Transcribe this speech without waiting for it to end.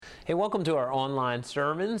Hey, welcome to our online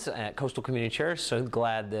sermons at Coastal Community Church. So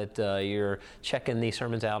glad that you're checking these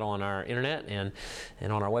sermons out on our internet and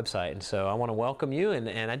on our website. And so I want to welcome you,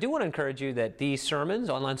 and I do want to encourage you that these sermons,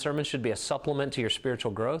 online sermons, should be a supplement to your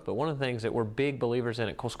spiritual growth. But one of the things that we're big believers in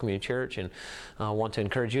at Coastal Community Church and want to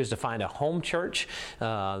encourage you is to find a home church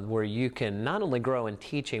where you can not only grow in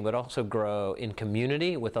teaching, but also grow in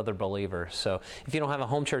community with other believers. So if you don't have a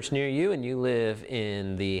home church near you and you live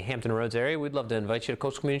in the Hampton Roads area, we'd love to invite you to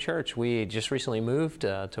Coastal Community Church. We just recently moved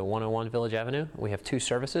to 101 Village Avenue. We have two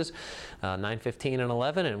services, 9:15 and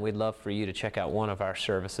 11, and we'd love for you to check out one of our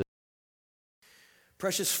services.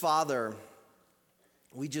 Precious Father,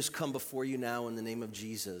 we just come before you now in the name of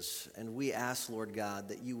Jesus, and we ask, Lord God,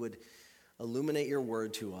 that you would illuminate your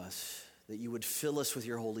word to us, that you would fill us with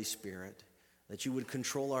your Holy Spirit, that you would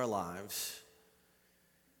control our lives,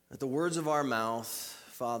 that the words of our mouth,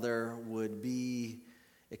 Father, would be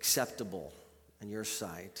acceptable in your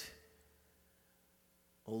sight.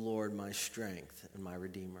 O Lord, my strength and my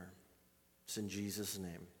Redeemer. It's in Jesus'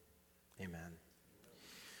 name. Amen.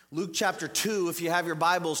 Luke chapter 2, if you have your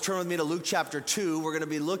Bibles, turn with me to Luke chapter 2. We're going to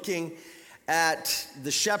be looking at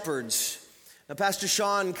the shepherds. Now, Pastor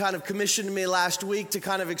Sean kind of commissioned me last week to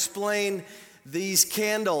kind of explain these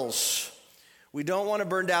candles. We don't want to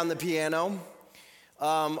burn down the piano.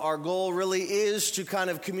 Our goal really is to kind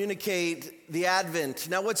of communicate the Advent.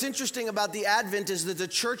 Now, what's interesting about the Advent is that the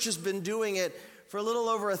church has been doing it for a little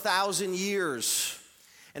over 1,000 years.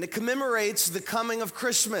 And it commemorates the coming of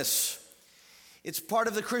Christmas. It's part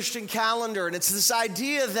of the Christian calendar. And it's this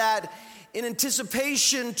idea that in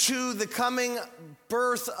anticipation to the coming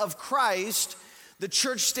birth of Christ, the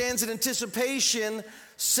church stands in anticipation,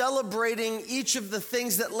 celebrating each of the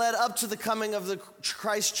things that led up to the coming of the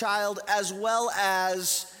Christ child, as well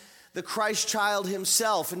as the Christ child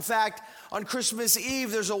himself. In fact, on Christmas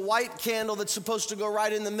Eve, there's a white candle that's supposed to go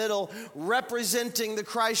right in the middle, representing the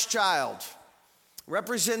Christ child.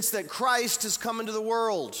 Represents that Christ has come into the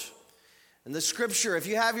world. And the scripture, if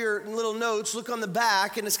you have your little notes, look on the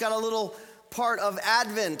back, and it's got a little part of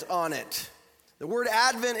Advent on it. The word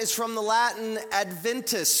Advent is from the Latin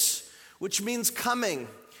adventus, which means coming.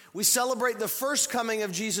 We celebrate the first coming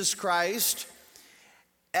of Jesus Christ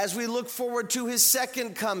as we look forward to his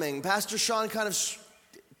second coming. Pastor Sean kind of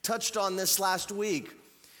touched on this last week.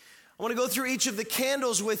 I want to go through each of the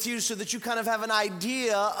candles with you so that you kind of have an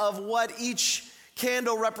idea of what each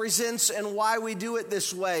candle represents and why we do it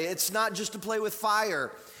this way. It's not just to play with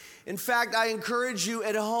fire. In fact, I encourage you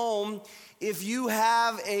at home, if you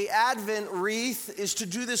have an Advent wreath, is to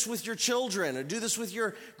do this with your children or do this with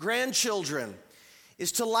your grandchildren,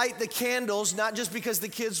 is to light the candles, not just because the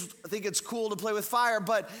kids think it's cool to play with fire,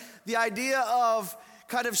 but the idea of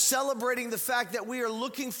kind of celebrating the fact that we are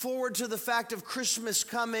looking forward to the fact of Christmas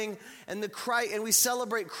coming and we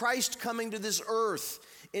celebrate Christ coming to this earth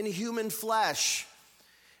in human flesh.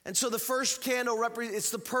 And so the first candle, it's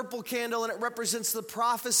the purple candle, and it represents the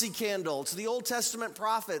prophecy candle. It's the Old Testament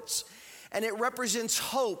prophets. And it represents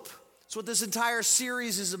hope. It's what this entire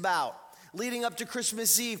series is about, leading up to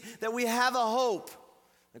Christmas Eve, that we have a hope.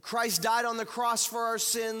 That Christ died on the cross for our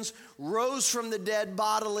sins, rose from the dead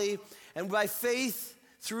bodily, and by faith,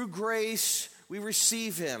 through grace, we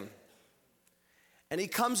receive him. And he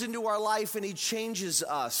comes into our life and he changes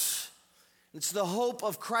us. It's the hope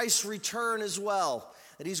of Christ's return as well,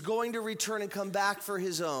 that he's going to return and come back for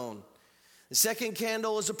his own. The second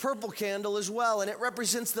candle is a purple candle as well, and it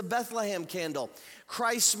represents the Bethlehem candle,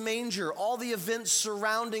 Christ's manger, all the events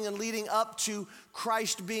surrounding and leading up to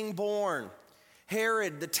Christ being born.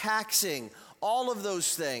 Herod, the taxing, all of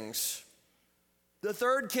those things. The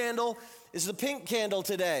third candle is the pink candle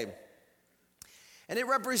today, and it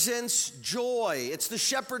represents joy. It's the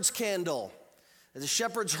shepherd's candle. The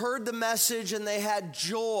shepherds heard the message and they had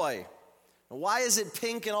joy. Now, why is it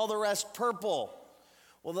pink and all the rest purple?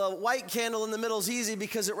 Well, the white candle in the middle is easy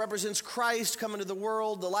because it represents Christ coming to the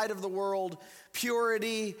world, the light of the world,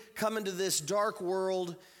 purity, coming to this dark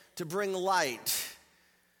world to bring light.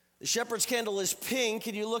 The shepherd's candle is pink,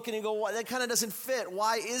 and you look and you go, well, that kind of doesn't fit.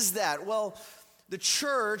 Why is that? Well, the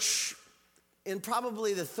church in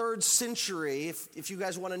probably the 3rd century, if you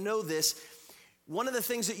guys want to know this, one of the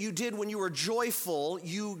things that you did when you were joyful,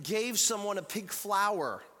 you gave someone a pink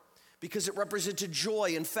flower, because it represented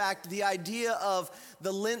joy. In fact, the idea of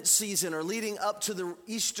the Lent season or leading up to the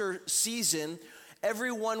Easter season,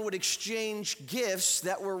 everyone would exchange gifts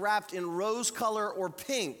that were wrapped in rose color or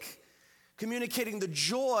pink, communicating the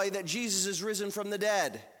joy that Jesus is risen from the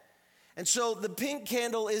dead. And so the pink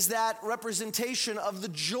candle is that representation of the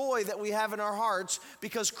joy that we have in our hearts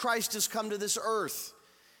because Christ has come to this earth.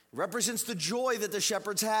 It represents the joy that the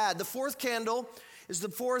shepherds had. The fourth candle is the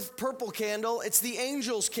fourth purple candle. It's the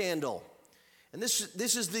angel's candle. And this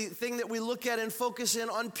is the thing that we look at and focus in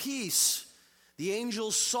on peace. The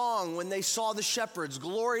angels' song when they saw the shepherds,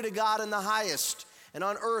 glory to God in the highest, and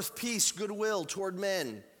on earth peace, goodwill toward men.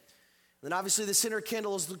 And then obviously the center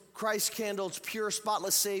candle is the Christ candle. It's pure,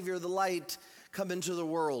 spotless Savior, the light come into the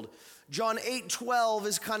world. John 8:12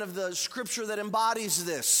 is kind of the scripture that embodies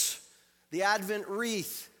this, the Advent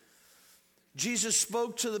wreath. Jesus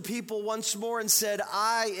spoke to the people once more and said,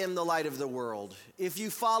 I am the light of the world. If you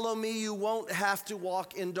follow me, you won't have to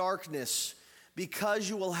walk in darkness, because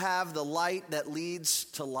you will have the light that leads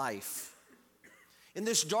to life. In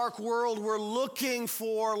this dark world, we're looking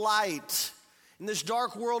for light. In this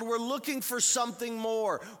dark world, we're looking for something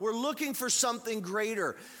more. We're looking for something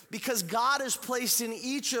greater, because God has placed in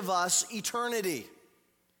each of us eternity.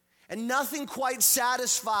 And nothing quite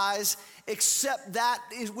satisfies except that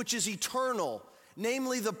which is eternal,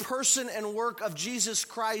 namely the person and work of Jesus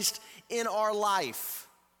Christ in our life.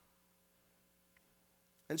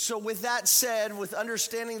 And so with that said, with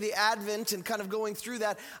understanding the Advent and kind of going through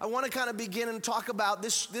that, I want to kind of begin and talk about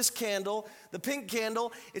this candle, the pink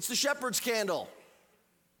candle. It's the shepherd's candle.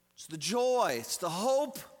 It's the joy, it's the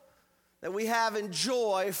hope that we have in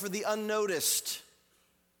joy for the unnoticed.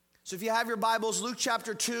 So if you have your Bibles, Luke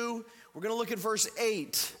chapter 2, we're going to look at verse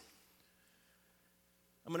 8.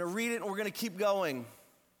 I'm going to read it and we're going to keep going.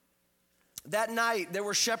 That night there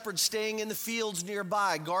were shepherds staying in the fields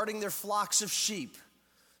nearby, guarding their flocks of sheep.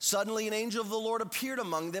 Suddenly an angel of the Lord appeared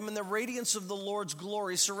among them, and the radiance of the Lord's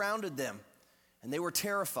glory surrounded them, and they were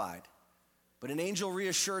terrified. But an angel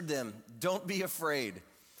reassured them, don't be afraid.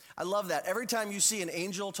 I love that. Every time you see an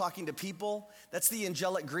angel talking to people, that's the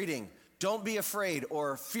angelic greeting. Don't be afraid,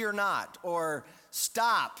 or fear not, or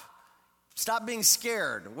stop being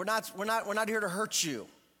scared. We're not here to hurt you.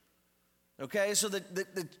 Okay, so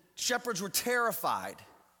the shepherds were terrified.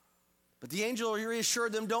 But the angel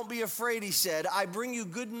reassured them, don't be afraid, he said. I bring you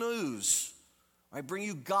good news. I bring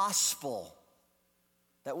you gospel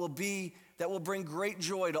that will bring great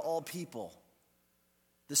joy to all people.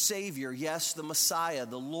 The Savior, yes, the Messiah,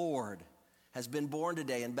 the Lord, has been born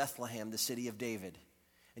today in Bethlehem, the city of David.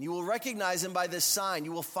 And you will recognize him by this sign.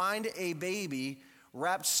 You will find a baby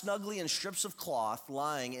wrapped snugly in strips of cloth,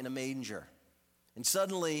 lying in a manger. And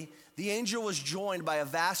suddenly, the angel was joined by a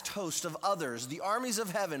vast host of others, the armies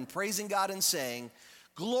of heaven, praising God and saying,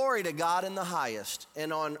 glory to God in the highest,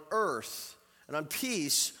 and on earth, and on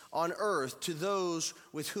peace on earth to those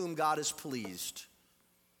with whom God is pleased.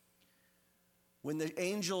 When the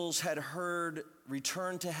angels had heard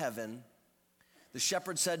return to heaven, the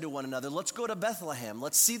shepherds said to one another, let's go to Bethlehem.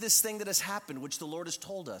 Let's see this thing that has happened, which the Lord has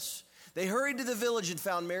told us. They hurried to the village and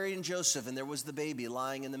found Mary and Joseph, and there was the baby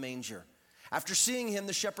lying in the manger. After seeing him,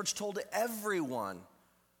 the shepherds told everyone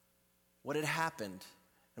what had happened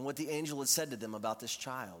and what the angel had said to them about this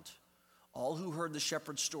child. All who heard the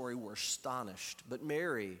shepherd's story were astonished, but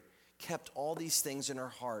Mary kept all these things in her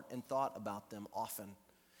heart and thought about them often.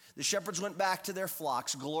 The shepherds went back to their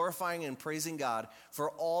flocks, glorifying and praising God for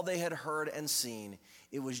all they had heard and seen.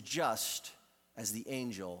 It was just as the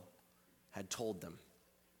angel had told them.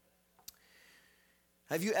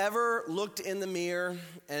 Have you ever looked in the mirror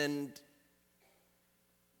and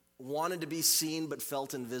wanted to be seen but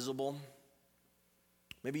felt invisible?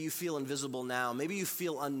 Maybe you feel invisible now. Maybe you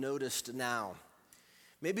feel unnoticed now.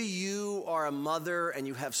 Maybe you are a mother and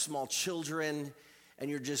you have small children and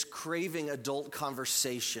you're just craving adult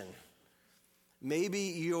conversation. Maybe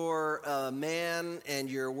you're a man and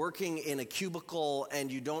you're working in a cubicle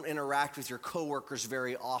and you don't interact with your coworkers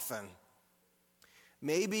very often.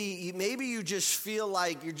 Maybe you just feel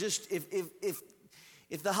like you're just,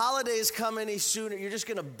 if the holidays come any sooner, you're just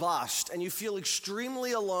going to bust and you feel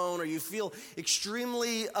extremely alone or you feel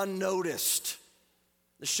extremely unnoticed.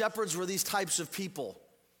 The shepherds were these types of people.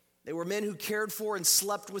 They were men who cared for and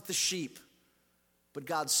slept with the sheep. But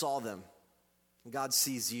God saw them, and God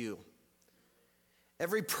sees you.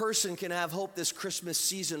 Every person can have hope this Christmas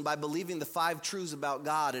season by believing the 5 truths about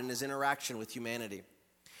God and his interaction with humanity.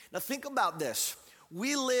 Now think about this.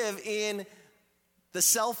 We live in the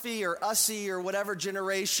selfie or ussy or whatever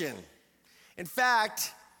generation. In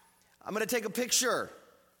fact, I'm going to take a picture.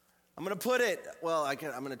 I'm going to put it, I'm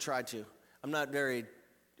going to try to. I'm not very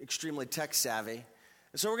extremely tech savvy.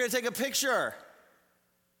 And so we're going to take a picture.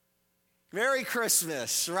 Merry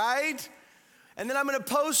Christmas, right? And then I'm going to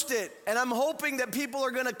post it, and I'm hoping that people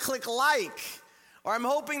are going to click like, or I'm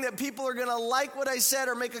hoping that people are going to like what I said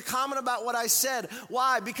or make a comment about what I said.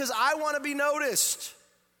 Why? Because I want to be noticed.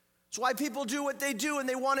 It's why people do what they do, and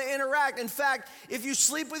they want to interact. In fact, if you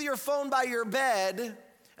sleep with your phone by your bed,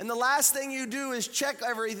 and the last thing you do is check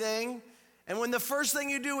everything And when the first thing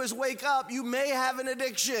you do is wake up, you may have an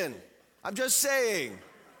addiction. I'm just saying.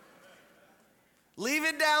 Leave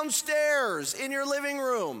it downstairs in your living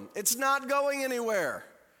room. It's not going anywhere.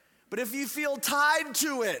 But if you feel tied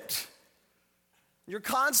to it, you're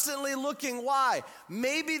constantly looking. Why?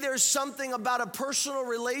 Maybe there's something about a personal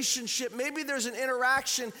relationship. Maybe there's an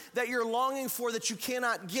interaction that you're longing for that you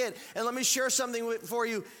cannot get. And let me share something for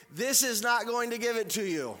you. This is not going to give it to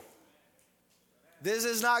you. This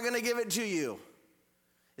is not going to give it to you.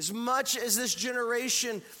 As much as this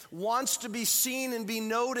generation wants to be seen and be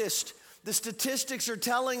noticed, the statistics are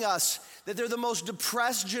telling us that they're the most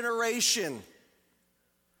depressed generation.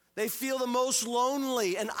 They feel the most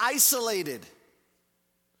lonely and isolated.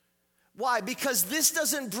 Why? Because this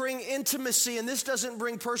doesn't bring intimacy and this doesn't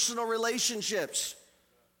bring personal relationships.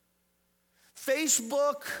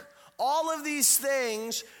 Facebook, all of these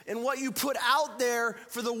things and what you put out there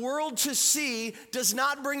for the world to see does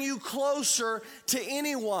not bring you closer to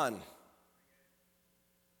anyone.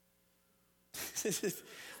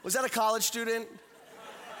 Was that a college student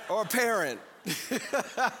or a parent?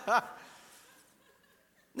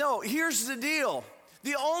 No, here's the deal.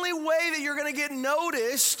 The only way that you're going to get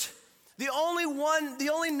noticed, the only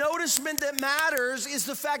noticement that matters is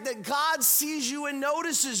the fact that God sees you and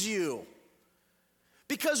notices you.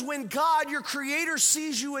 Because when God, your creator,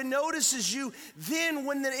 sees you and notices you, then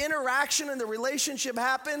when the interaction and the relationship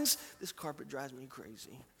happens, this carpet drives me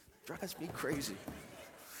crazy. Drives me crazy.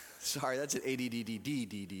 Sorry, that's an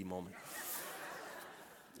ADD moment.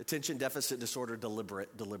 Attention deficit disorder, deliberate.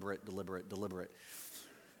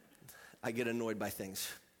 I get annoyed by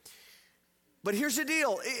things. But here's the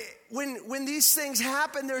deal. When these things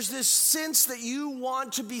happen, there's this sense that you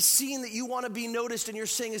want to be seen, that you want to be noticed, and you're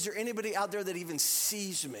saying, is there anybody out there that even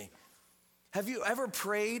sees me? Have you ever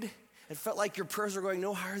prayed and felt like your prayers are going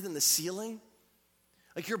no higher than the ceiling?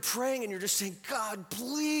 Like you're praying and you're just saying, God,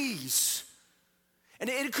 please. And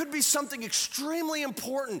it could be something extremely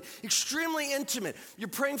important, extremely intimate. You're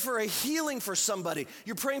praying for a healing for somebody.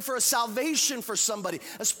 You're praying for a salvation for somebody,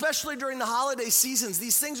 especially during the holiday seasons.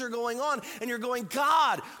 These things are going on, and you're going,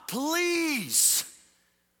 God, please.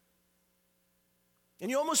 And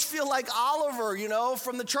you almost feel like Oliver,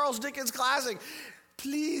 from the Charles Dickens classic.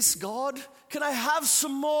 Please, God, can I have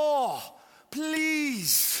some more?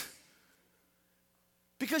 Please.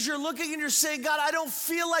 Because you're looking and you're saying, God, I don't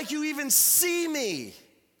feel like you even see me.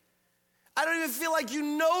 I don't even feel like you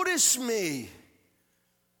notice me.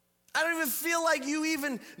 I don't even feel like you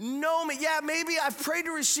even know me. Yeah, maybe I've prayed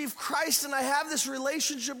to receive Christ and I have this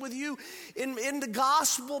relationship with you in the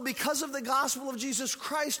gospel because of the gospel of Jesus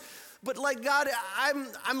Christ. But like God,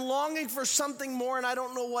 I'm longing for something more and I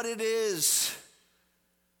don't know what it is.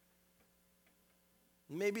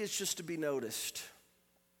 Maybe it's just to be noticed.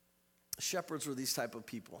 Shepherds were these type of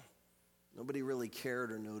people. Nobody really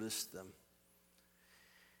cared or noticed them.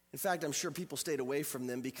 In fact, I'm sure people stayed away from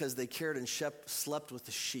them because they cared and slept with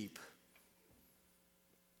the sheep.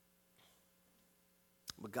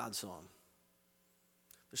 But God saw them.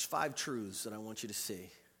 There's 5 truths that I want you to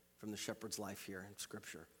see from the shepherd's life here in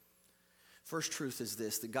Scripture. First truth is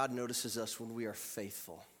this, that God notices us when we are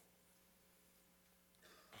faithful.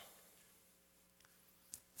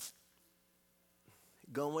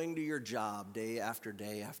 Going to your job day after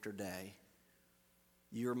day after day,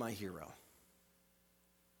 you're my hero.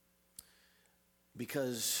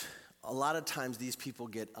 Because a lot of times these people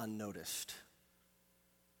get unnoticed.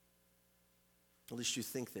 At least you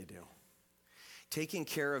think they do. Taking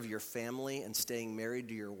care of your family and staying married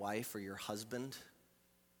to your wife or your husband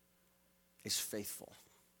is faithful.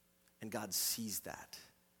 And God sees that.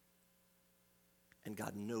 And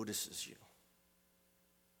God notices you.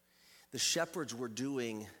 The shepherds were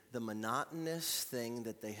doing the monotonous thing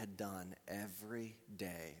that they had done every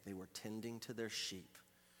day. They were tending to their sheep,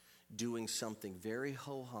 doing something very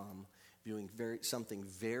ho-hum, doing something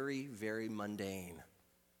very, very mundane.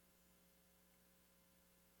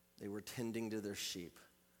 They were tending to their sheep,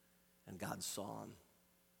 and God saw them,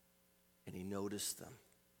 and he noticed them.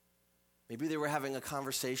 Maybe they were having a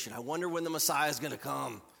conversation. I wonder when the Messiah is going to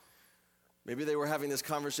come. Maybe they were having this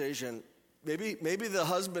conversation. Maybe the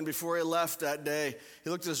husband, before he left that day, he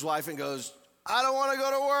looked at his wife and goes, I don't want to go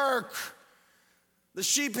to work. The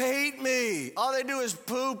sheep hate me. All they do is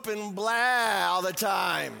poop and blah all the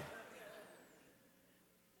time.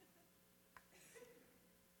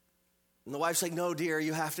 And the wife's like, no, dear,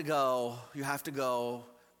 you have to go. You have to go.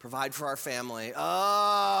 Provide for our family.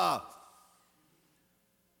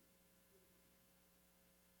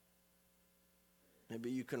 Maybe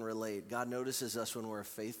you can relate. God notices us when we're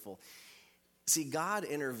faithful. See, God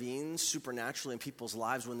intervenes supernaturally in people's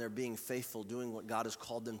lives when they're being faithful, doing what God has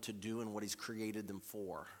called them to do and what he's created them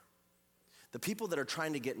for. The people that are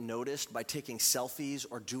trying to get noticed by taking selfies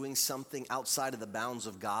or doing something outside of the bounds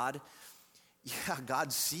of God, yeah,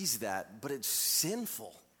 God sees that, but it's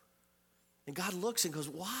sinful. And God looks and goes,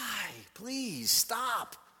 why? Please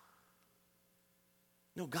stop.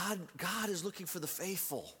 No, God is looking for the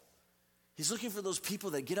faithful. He's looking for those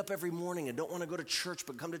people that get up every morning and don't want to go to church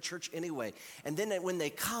but come to church anyway. And then when they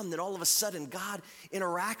come, then all of a sudden God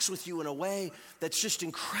interacts with you in a way that's just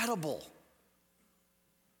incredible.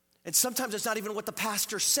 And sometimes it's not even what the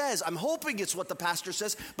pastor says. I'm hoping it's what the pastor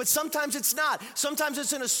says, but sometimes it's not. Sometimes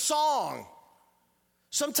it's in a song.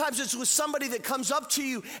 Sometimes it's with somebody that comes up to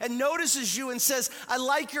you and notices you and says, I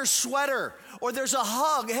like your sweater. Or there's a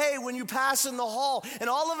hug, hey, when you pass in the hall. And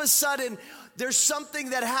all of a sudden, there's something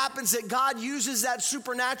that happens that God uses that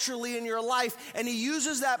supernaturally in your life. And he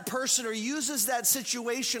uses that person or uses that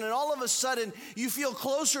situation. And all of a sudden, you feel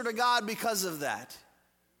closer to God because of that.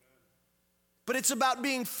 But it's about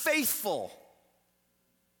being faithful.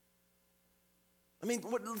 I mean,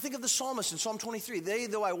 think of the psalmist in Psalm 23.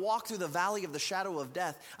 Though I walk through the valley of the shadow of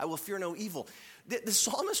death, I will fear no evil. The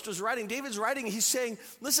psalmist was writing, David's writing, he's saying,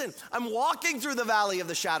 listen, I'm walking through the valley of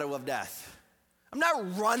the shadow of death. I'm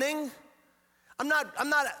not running. I'm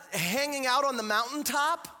not hanging out on the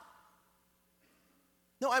mountaintop.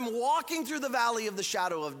 No, I'm walking through the valley of the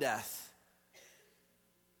shadow of death.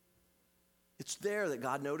 It's there that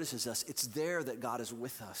God notices us. It's there that God is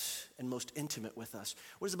with us and most intimate with us.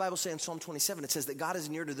 What does the Bible say in Psalm 27? It says that God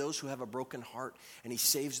is near to those who have a broken heart and he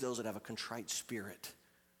saves those that have a contrite spirit.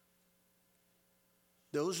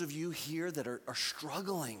 Those of you here that are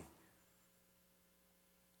struggling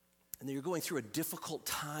and that you're going through a difficult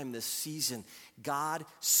time this season, God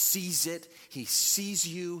sees it, he sees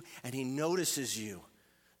you, and he notices you.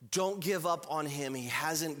 Don't give up on him. He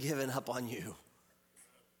hasn't given up on you.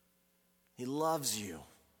 He loves you.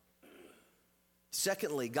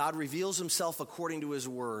 Secondly, God reveals himself according to his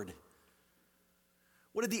word.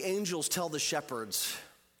 What did the angels tell the shepherds?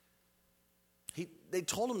 They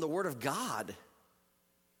told them the word of God.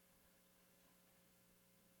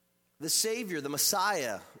 The Savior, the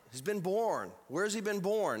Messiah, has been born. Where has he been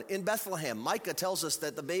born? In Bethlehem. Micah tells us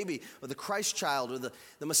that the baby, or the Christ child, or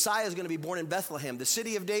the Messiah is going to be born in Bethlehem, the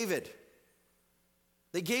city of David.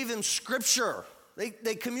 They gave them scripture.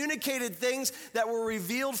 They communicated things that were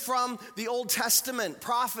revealed from the Old Testament.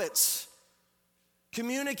 Prophets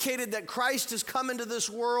communicated that Christ has come into this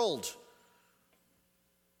world.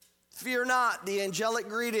 Fear not, the angelic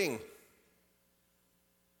greeting.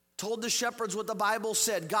 Told the shepherds what the Bible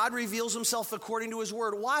said. God reveals himself according to his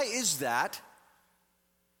word. Why is that?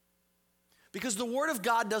 Because the word of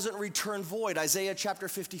God doesn't return void. Isaiah chapter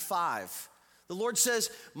 55. The Lord says,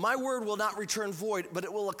 my word will not return void, but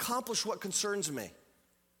it will accomplish what concerns me.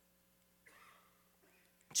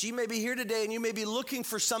 So you may be here today and you may be looking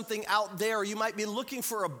for something out there, or you might be looking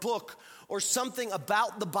for a book or something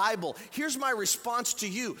about the Bible. Here's my response to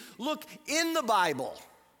you. Look in the Bible.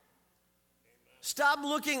 Stop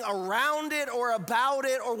looking around it or about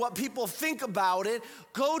it or what people think about it.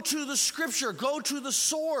 Go to the scripture. Go to the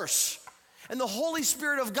source. And the Holy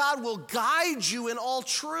Spirit of God will guide you in all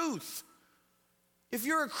truth. If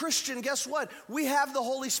you're a Christian, guess what? We have the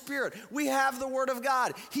Holy Spirit. We have the Word of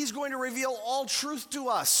God. He's going to reveal all truth to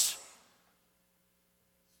us.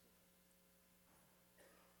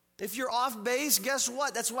 If you're off base, guess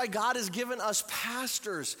what? That's why God has given us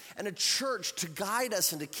pastors and a church to guide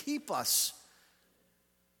us and to keep us.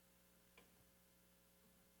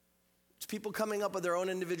 It's people coming up with their own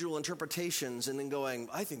individual interpretations and then going,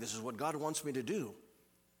 I think this is what God wants me to do.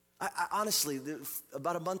 I honestly,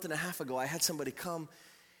 about a month and a half ago, I had somebody come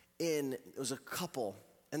in. It was a couple,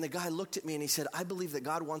 and the guy looked at me and he said, I believe that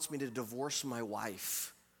God wants me to divorce my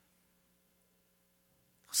wife.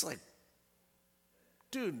 I was like,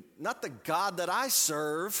 dude, not the God that I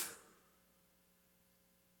serve.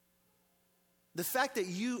 The fact that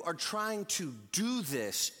you are trying to do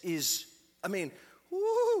this is,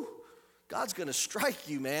 woo, God's going to strike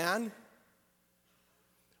you, man.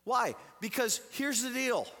 Why? Because here's the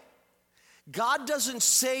deal. God doesn't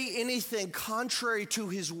say anything contrary to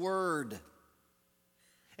his word.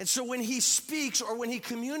 And so when he speaks or when he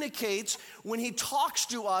communicates, when he talks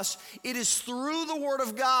to us, it is through the word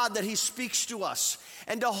of God that he speaks to us.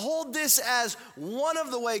 And to hold this as one of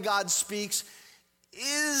the way God speaks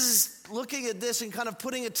is looking at this and kind of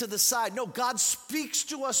putting it to the side. No, God speaks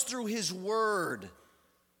to us through his word.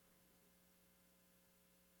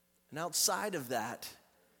 And outside of that,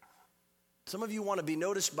 some of you want to be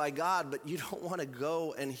noticed by God, but you don't want to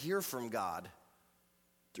go and hear from God.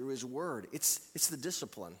 through his word. It's the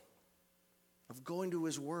discipline of going to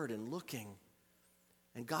his word and looking,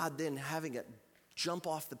 and God then having it jump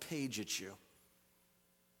off the page at you.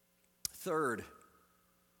 Third,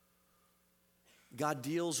 God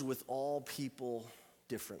deals with all people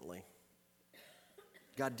differently.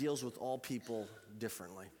 God deals with all people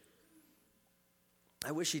differently.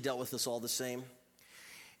 I wish he dealt with us all the same.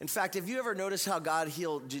 In fact, have you ever noticed how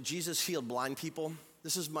Jesus healed blind people?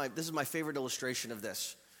 This is my favorite illustration of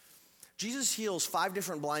this. Jesus heals 5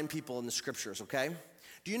 different blind people in the scriptures, okay?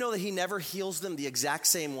 Do you know that he never heals them the exact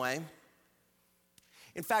same way?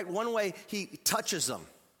 In fact, one way he touches them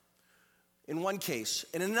in one case.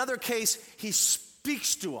 In another case, he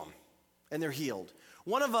speaks to them and they're healed.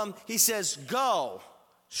 One of them, he says, "Go,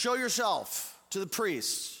 show yourself to the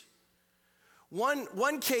priests."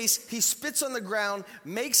 One case, he spits on the ground,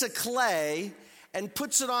 makes a clay, and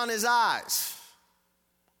puts it on his eyes.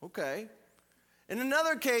 Okay. In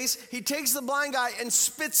another case, he takes the blind guy and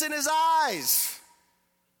spits in his eyes.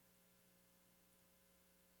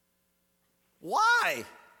 Why?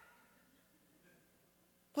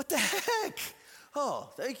 What the heck? Oh,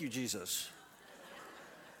 thank you, Jesus.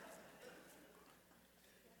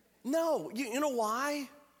 No, you know why?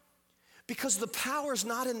 Because the power is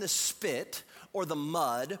not in the spit or the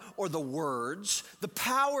mud or the words. The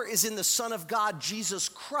power is in the Son of God, Jesus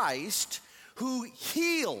Christ, who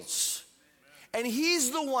heals. And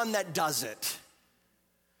he's the one that does it.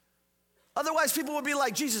 Otherwise, people would be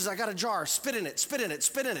like, "Jesus, I got a jar. Spit in it, spit in it,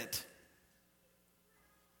 spit in it."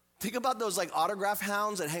 Think about those like autograph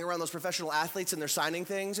hounds that hang around those professional athletes and they're signing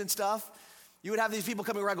things and stuff. You would have these people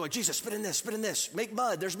coming around going, "Jesus, spit in this, spit in this. Make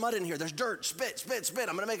mud. There's mud in here. There's dirt. Spit, spit, spit.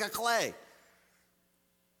 I'm going to make a clay."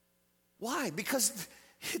 Why? Because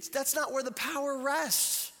that's not where the power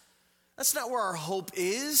rests. That's not where our hope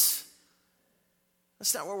is.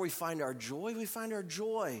 That's not where we find our joy. We find our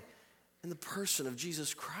joy in the person of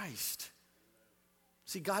Jesus Christ.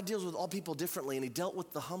 See, God deals with all people differently, and he dealt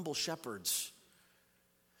with the humble shepherds.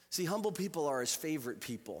 See, humble people are his favorite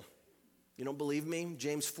people. You don't believe me?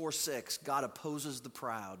 James 4:6, God opposes the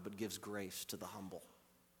proud but gives grace to the humble.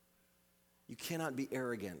 You cannot be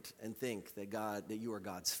arrogant and think that you are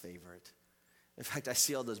God's favorite. In fact, I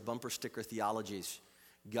see all those bumper sticker theologies.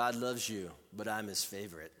 God loves you, but I'm his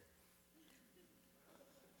favorite.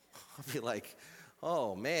 I'll be like,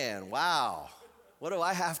 "Oh man, wow. What do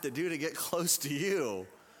I have to do to get close to you?"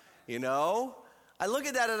 You know? I look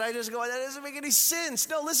at that and I just go, that doesn't make any sense.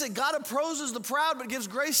 No, listen, God opposes the proud but gives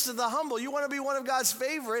grace to the humble. You want to be one of God's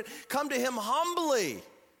favorite, come to him humbly.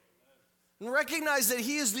 And recognize that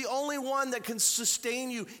he is the only one that can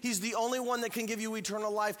sustain you. He's the only one that can give you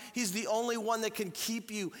eternal life. He's the only one that can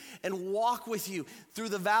keep you and walk with you through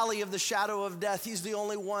the valley of the shadow of death. He's the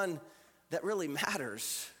only one that really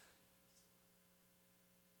matters.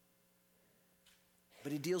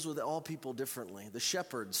 But he deals with all people differently. The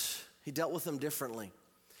shepherds, he dealt with them differently.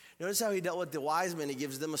 Notice how he dealt with the wise men. He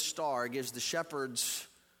gives them a star. He gives the shepherds,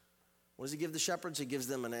 what does he give the shepherds? He gives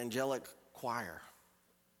them an angelic choir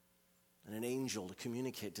and an angel to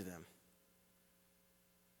communicate to them.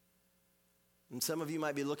 And some of you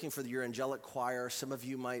might be looking for your angelic choir. Some of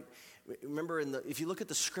you might, remember if you look at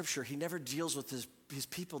the scripture, he never deals with his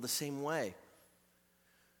people the same way.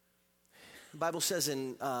 The Bible says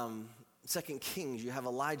in 2 Kings, you have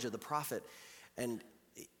Elijah the prophet, and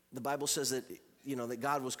the Bible says that that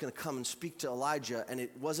God was going to come and speak to Elijah, and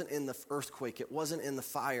it wasn't in the earthquake, it wasn't in the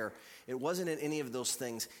fire, it wasn't in any of those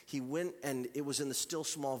things. He went and it was in the still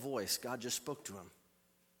small voice. God just spoke to him.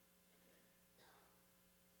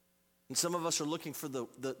 And some of us are looking for the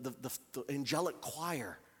angelic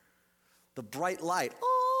choir, the bright light,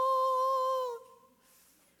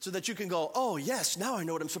 so that you can go, "Oh yes, now I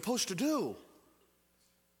know what I'm supposed to do."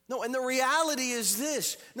 No, and the reality is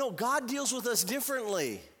this. No, God deals with us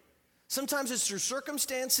differently. Sometimes it's through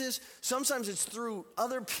circumstances. Sometimes it's through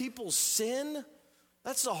other people's sin.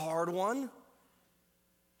 That's the hard one.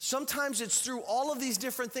 Sometimes it's through all of these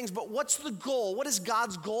different things. But what's the goal? What is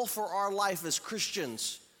God's goal for our life as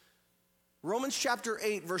Christians? Romans chapter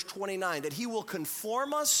 8, verse 29, that he will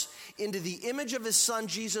conform us into the image of his Son,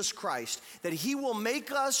 Jesus Christ. That he will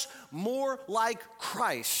make us more like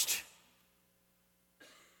Christ.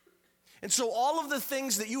 And so all of the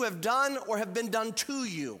things that you have done or have been done to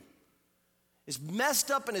you, as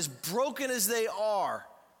messed up and as broken as they are,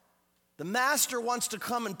 the master wants to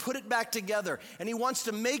come and put it back together. And he wants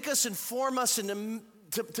to make us and form us and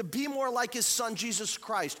to be more like his Son, Jesus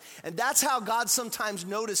Christ. And that's how God sometimes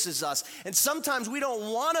notices us. And sometimes we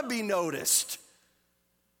don't want to be noticed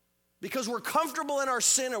because we're comfortable in our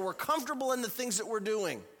sin or we're comfortable in the things that we're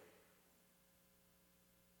doing.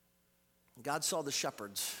 God saw the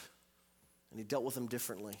shepherds, and he dealt with them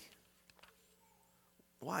differently.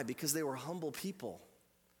 Why? Because they were humble people.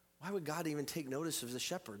 Why would God even take notice of the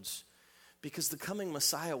shepherds? Because the coming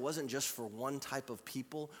Messiah wasn't just for one type of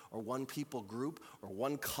people or one people group or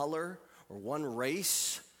one color or one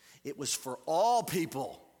race. It was for all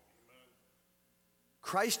people.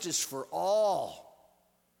 Christ is for all.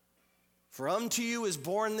 For unto you is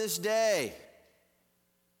born this day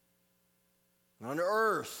on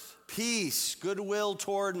earth peace, goodwill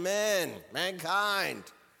toward mankind.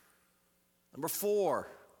 Number 4,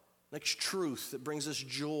 next truth that brings us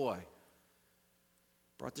joy.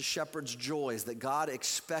 Brought the shepherds joy is that God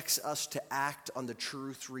expects us to act on the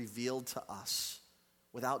truth revealed to us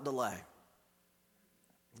without delay.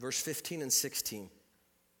 Verse 15 and 16.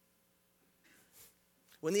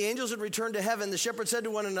 When the angels had returned to heaven, the shepherds said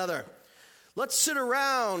to one another, let's sit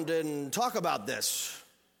around and talk about this.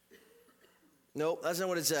 Nope, that's not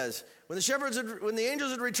what it says. When the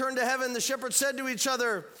angels had returned to heaven, the shepherds said to each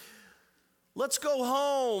other, let's go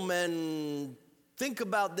home and think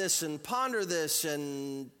about this and ponder this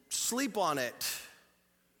and sleep on it.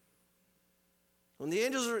 No,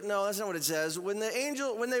 that's not what it says. When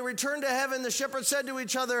they returned to heaven, the shepherds said to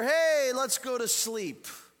each other, hey, let's go to sleep.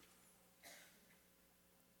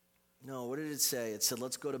 No, what did it say? It said,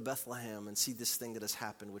 let's go to Bethlehem and see this thing that has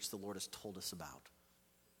happened, which the Lord has told us about.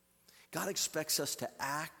 God expects us to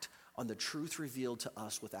act on the truth revealed to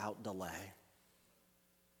us without delay.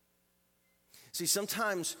 See,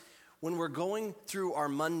 sometimes when we're going through our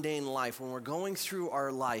mundane life, when we're going through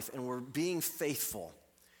our life and we're being faithful,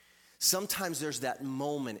 sometimes there's that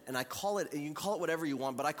moment, and you can call it whatever you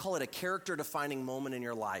want, but I call it a character-defining moment in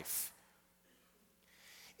your life.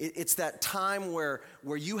 It's that time where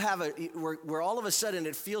you have where all of a sudden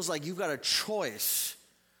it feels like you've got a choice.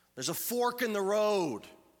 There's a fork in the road.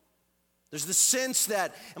 There's the sense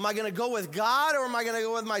that, am I going to go with God or am I going to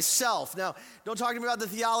go with myself? Now, don't talk to me about the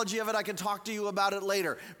theology of it. I can talk to you about it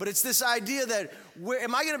later. But it's this idea that,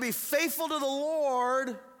 am I going to be faithful to the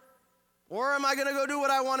Lord or am I going to go do what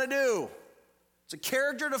I want to do? It's a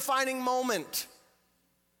character-defining moment.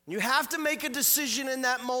 You have to make a decision in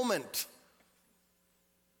that moment.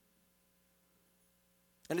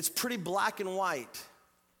 And it's pretty black and white.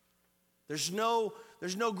 There's no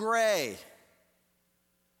gray.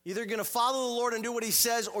 Either you're going to follow the Lord and do what he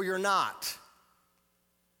says or you're not.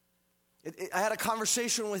 I had a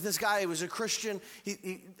conversation with this guy. He was a Christian.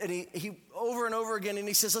 He over and over again, and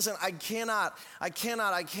he says, listen, I cannot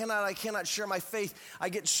share my faith. I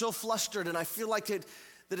get so flustered, and I feel like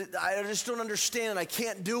I just don't understand, and I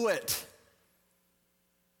can't do it.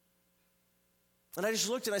 And I just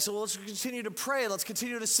looked and I said, well, let's continue to pray, and let's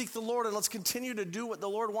continue to seek the Lord, and let's continue to do what the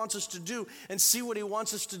Lord wants us to do and see what he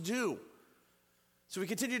wants us to do. So we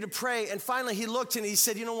continued to pray, and finally he looked and he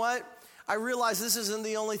said, you know what? I realize this isn't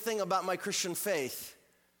the only thing about my Christian faith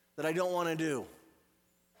that I don't want to do.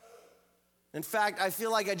 In fact, I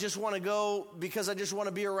feel like I just want to go because I just want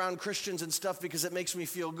to be around Christians and stuff because it makes me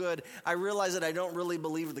feel good. I realize that I don't really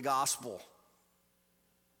believe the gospel.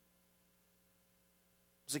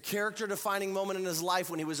 It was a character-defining moment in his life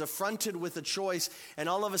when he was affronted with a choice, and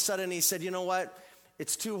all of a sudden he said, you know what?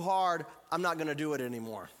 It's too hard. I'm not going to do it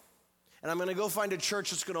anymore. And I'm going to go find a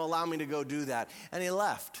church that's going to allow me to go do that. And he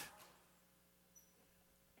left.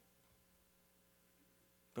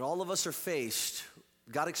 But all of us are faced.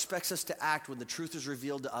 God expects us to act when the truth is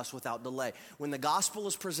revealed to us without delay. When the gospel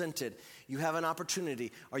is presented, you have an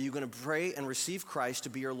opportunity. Are you going to pray and receive Christ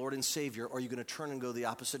to be your Lord and Savior, or are you going to turn and go the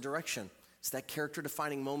opposite direction? It's that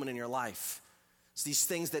character-defining moment in your life. It's these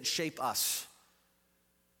things that shape us.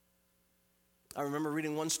 I remember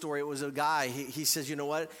reading one story. It was a guy. He says, you know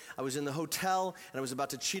what? I was in the hotel, and I was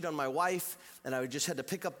about to cheat on my wife, and I just had to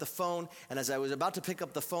pick up the phone. And as I was about to pick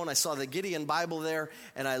up the phone, I saw the Gideon Bible there,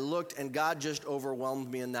 and I looked, and God just overwhelmed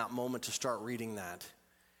me in that moment to start reading that.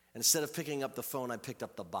 And instead of picking up the phone, I picked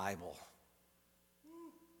up the Bible.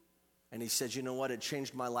 And he said, you know what? It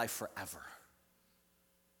changed my life forever.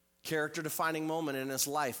 Character-defining moment in his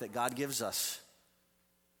life that God gives us.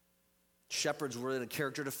 Shepherds were in a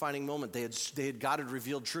character-defining moment. God had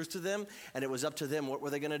revealed truth to them, and it was up to them. What were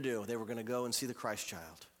they going to do? They were going to go and see the Christ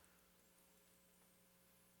child.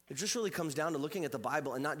 It just really comes down to looking at the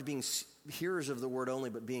Bible and not being hearers of the word only,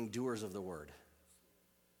 but being doers of the word.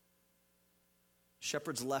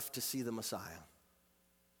 Shepherds left to see the Messiah.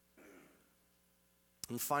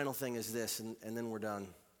 And the final thing is this, and then we're done.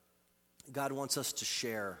 God wants us to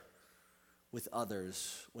share with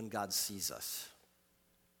others when God sees us.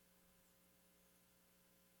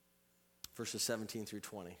 Verses 17 through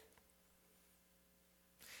 20.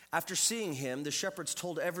 After seeing him, the shepherds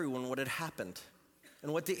told everyone what had happened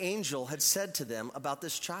and what the angel had said to them about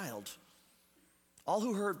this child. All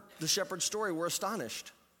who heard the shepherd's story were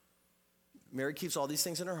astonished. Mary keeps all these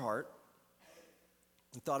things in her heart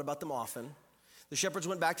and thought about them often. The shepherds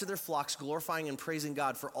went back to their flocks, glorifying and praising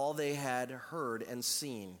God for all they had heard and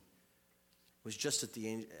seen. It was just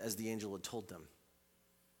as the angel had told them.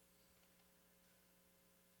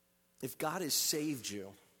 If God has saved you,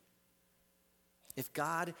 if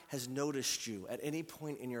God has noticed you at any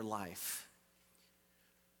point in your life,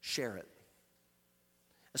 share it.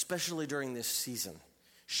 Especially during this season.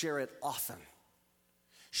 Share it often.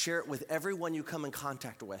 Share it with everyone you come in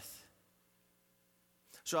contact with.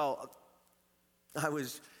 So I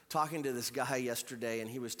was talking to this guy yesterday, and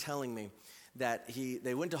he was telling me that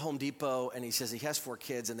they went to Home Depot, and he says he has 4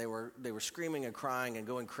 kids, and they were screaming and crying and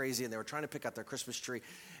going crazy, and they were trying to pick out their Christmas tree,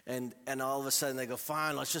 and all of a sudden they go,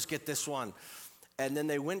 fine, let's just get this one. And then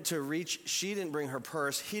they went to reach, she didn't bring her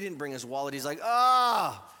purse, he didn't bring his wallet. He's like,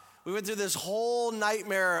 we went through this whole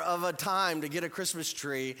nightmare of a time to get a Christmas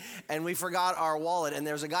tree, and we forgot our wallet. And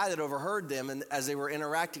there's a guy that overheard them and as they were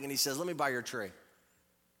interacting, and he says, let me buy your tree.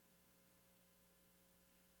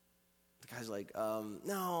 The guy's like,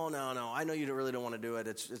 no, I know you really don't want to do it.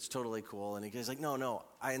 It's totally cool. And he's like, no,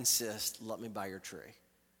 I insist. Let me buy your tree.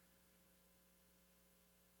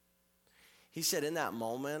 He said in that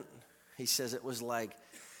moment, he says it was like,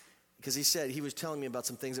 because he said he was telling me about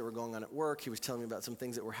some things that were going on at work. He was telling me about some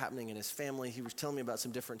things that were happening in his family. He was telling me about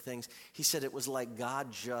some different things. He said it was like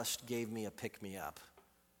God just gave me a pick-me-up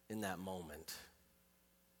in that moment.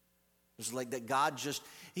 It was like that God just,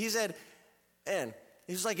 he said, and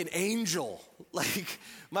he was like an angel. Like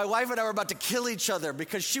my wife and I were about to kill each other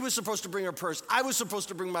because she was supposed to bring her purse. I was supposed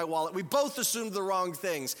to bring my wallet. We both assumed the wrong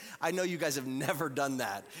things. I know you guys have never done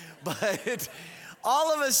that, but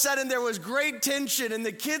all of a sudden there was great tension, and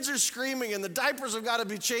the kids are screaming, and the diapers have got to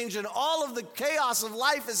be changed, and all of the chaos of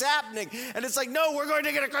life is happening. And it's like, no, we're going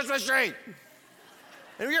to get a Christmas tree.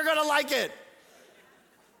 And you're going to like it.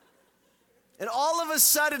 And all of a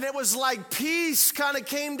sudden it was like peace kind of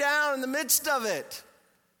came down in the midst of it.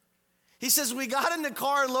 He says, we got in the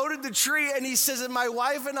car and loaded the tree, and he says, and my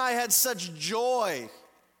wife and I had such joy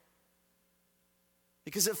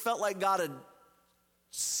because it felt like God had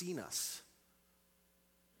seen us.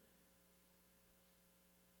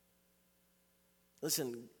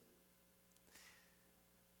 Listen,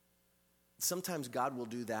 sometimes God will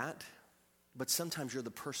do that, but sometimes you're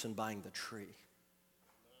the person buying the tree.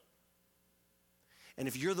 And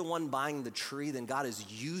if you're the one buying the tree, then God is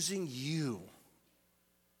using you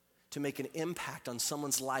to make an impact on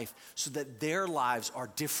someone's life so that their lives are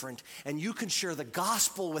different, and you can share the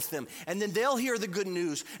gospel with them, and then they'll hear the good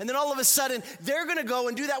news, and then all of a sudden they're going to go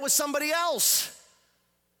and do that with somebody else.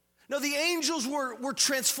 No, the angels were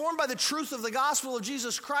transformed by the truth of the gospel of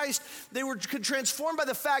Jesus Christ. They were transformed by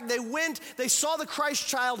the fact they went, they saw the Christ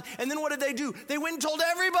child, and then what did they do? They went and told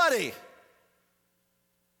everybody.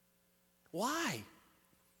 Why?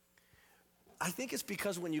 I think it's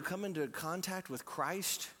because when you come into contact with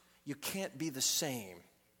Christ, you can't be the same.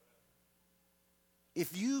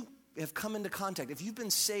 If you have come into contact, if you've been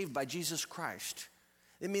saved by Jesus Christ,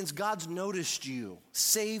 it means God's noticed you,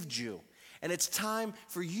 saved you. And it's time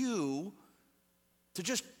for you to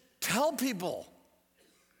just tell people.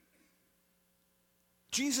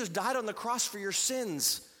 Jesus died on the cross for your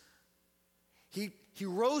sins. He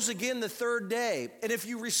rose again the 3rd day. And if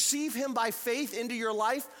you receive him by faith into your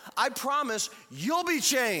life, I promise you'll be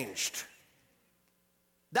changed.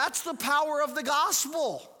 That's the power of the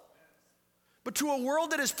gospel. But to a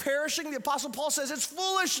world that is perishing, the Apostle Paul says it's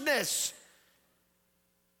foolishness.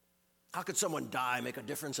 How could someone die, make a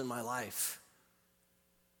difference in my life?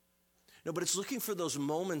 No, but it's looking for those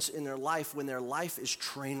moments in their life when their life is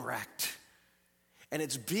train wrecked. And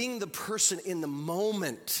it's being the person in the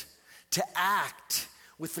moment to act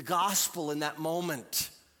with the gospel in that moment.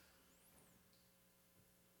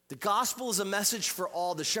 The gospel is a message for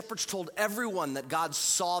all. The shepherds told everyone that God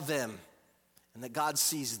saw them and that God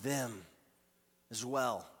sees them as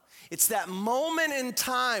well. It's that moment in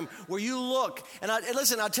time where you look, and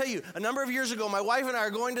listen, I'll tell you, a number of years ago, my wife and I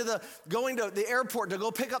are going to the airport to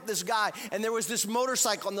go pick up this guy, and there was this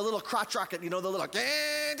motorcycle on the little crotch rocket, the little,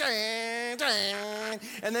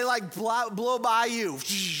 and they like blow by you.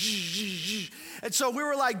 And so we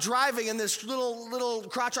were like driving, and this little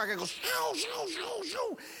crotch rocket goes, shoo, shoo, shoo,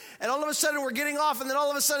 shoo. And all of a sudden we're getting off, and then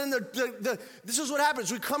all of a sudden this is what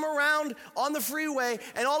happens. We come around on the freeway,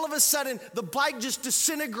 and all of a sudden the bike just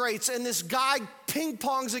disintegrates, and this guy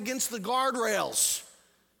ping-pongs against the guardrails.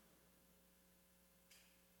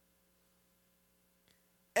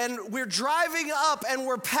 And we're driving up and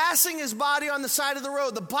we're passing his body on the side of the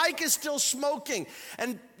road. The bike is still smoking.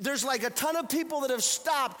 And there's like a ton of people that have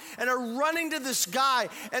stopped and are running to this guy.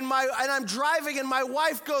 And I'm driving and my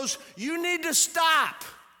wife goes, "You need to stop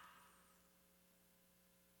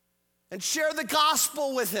and share the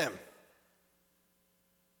gospel with him."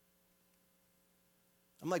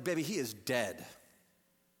 I'm like, "Baby, he is dead."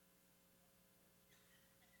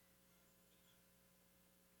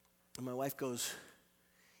 And my wife goes,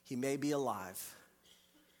 "He may be alive.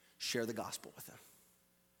 Share the gospel with him."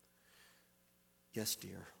 "Yes,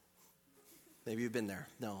 dear." Maybe you've been there.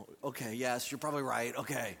 "No." "Okay, yes, you're probably right.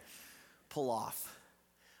 Okay." Pull off.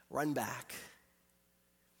 Run back.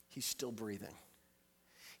 He's still breathing.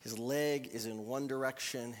 His leg is in one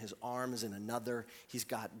direction. His arm is in another. He's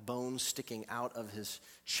got bones sticking out of his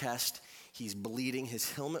chest. He's bleeding. His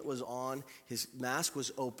helmet was on. His mask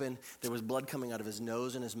was open. There was blood coming out of his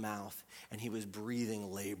nose and his mouth. And he was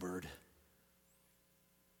breathing labored.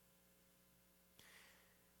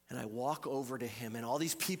 And I walk over to him, and all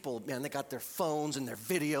these people, man, they got their phones and they're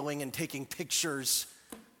videoing and taking pictures.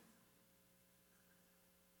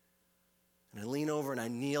 And I lean over and I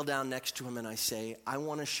kneel down next to him and I say, "I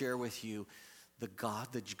want to share with you the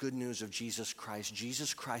good news of Jesus Christ.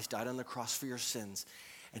 Jesus Christ died on the cross for your sins,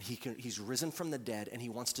 and he's risen from the dead, and he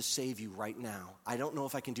wants to save you right now. I don't know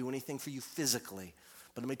if I can do anything for you physically,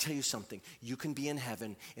 but let me tell you something. You can be in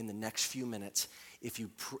heaven in the next few minutes if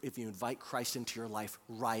you invite Christ into your life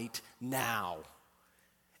right now."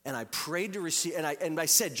 And I prayed to receive, and I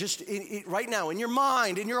said, just right now, in your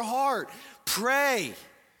mind, in your heart, pray.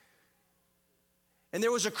 And there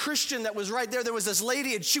was a Christian that was right there. There was this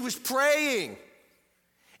lady, and she was praying.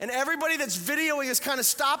 And everybody that's videoing is kind of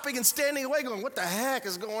stopping and standing away going, "What the heck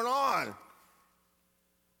is going on?"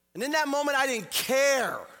 And in that moment, I didn't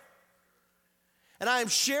care. And I am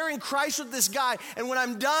sharing Christ with this guy. And when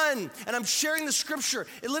I'm done and I'm sharing the scripture,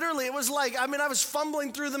 it was like, I was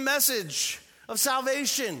fumbling through the message of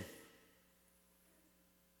salvation.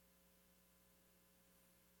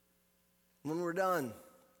 When we're done,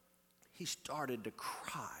 he started to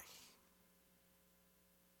cry.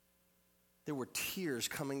 There were tears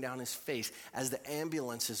coming down his face as the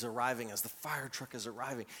ambulance is arriving, as the fire truck is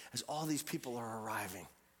arriving, as all these people are arriving.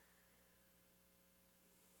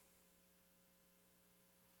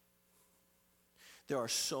 There are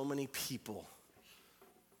so many people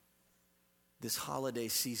this holiday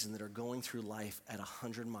season that are going through life at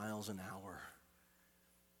 100 miles an hour.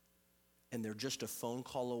 And they're just a phone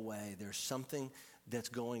call away. There's something that's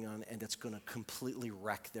going on and that's going to completely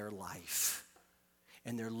wreck their life.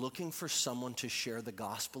 And they're looking for someone to share the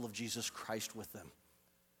gospel of Jesus Christ with them.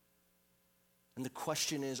 And the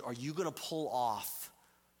question is, are you going to pull off,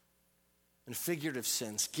 in figurative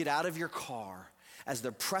sense, get out of your car as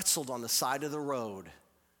they're pretzeled on the side of the road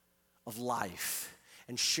of life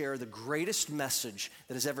and share the greatest message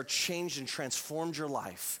that has ever changed and transformed your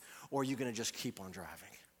life? Or are you going to just keep on driving?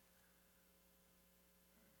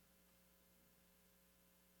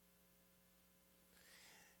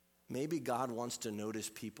 Maybe God wants to notice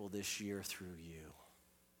people this year through you.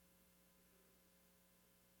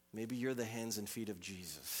 Maybe you're the hands and feet of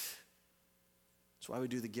Jesus. That's why we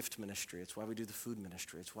do the gift ministry. It's why we do the food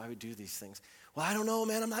ministry. It's why we do these things. "Well, I don't know,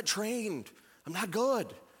 man. I'm not trained. I'm not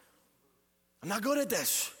good. I'm not good at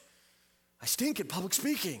this. I stink at public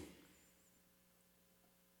speaking."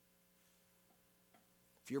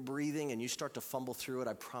 If you're breathing and you start to fumble through it,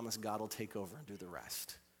 I promise God will take over and do the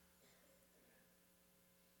rest.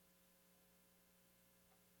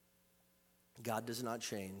 God does not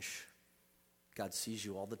change. God sees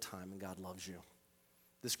you all the time, and God loves you.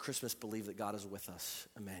 This Christmas, believe that God is with us,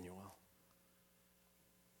 Emmanuel.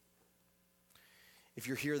 If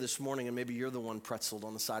you're here this morning and maybe you're the one pretzeled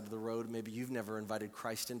on the side of the road, maybe you've never invited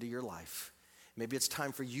Christ into your life. Maybe it's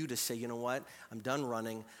time for you to say, "You know what? I'm done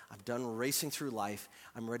running. I'm done racing through life.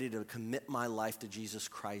 I'm ready to commit my life to Jesus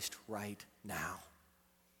Christ right now."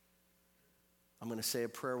 I'm going to say a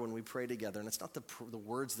prayer when we pray together, and it's not the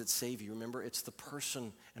words that save you. Remember, it's the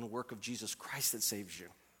person and work of Jesus Christ that saves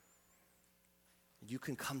you. You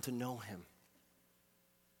can come to know him,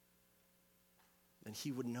 and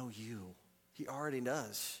he would know you. He already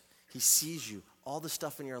does. He sees you, all the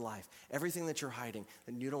stuff in your life, everything that you're hiding,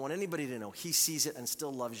 and you don't want anybody to know. He sees it and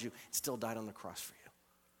still loves you, still died on the cross for you.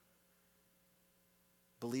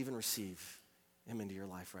 Believe and receive him into your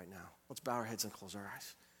life right now. Let's bow our heads and close our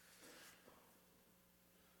eyes.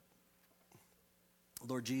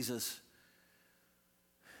 Lord Jesus,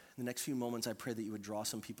 in the next few moments, I pray that you would draw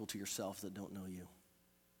some people to yourself that don't know you.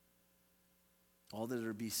 All that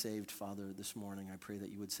are be saved, Father, this morning, I pray that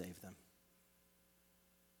you would save them.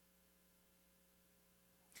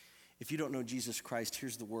 If you don't know Jesus Christ,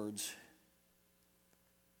 here's the words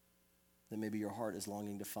that maybe your heart is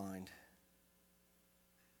longing to find.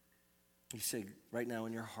 You say, right now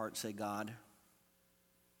in your heart, say, God,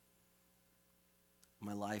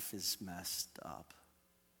 my life is messed up,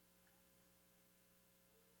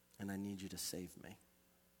 and I need you to save me.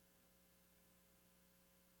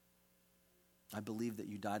 I believe that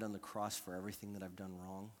you died on the cross for everything that I've done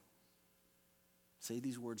wrong. Say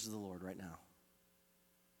these words to the Lord right now.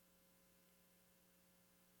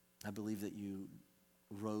 I believe that you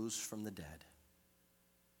rose from the dead.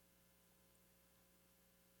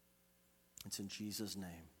 It's in Jesus'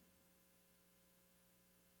 name.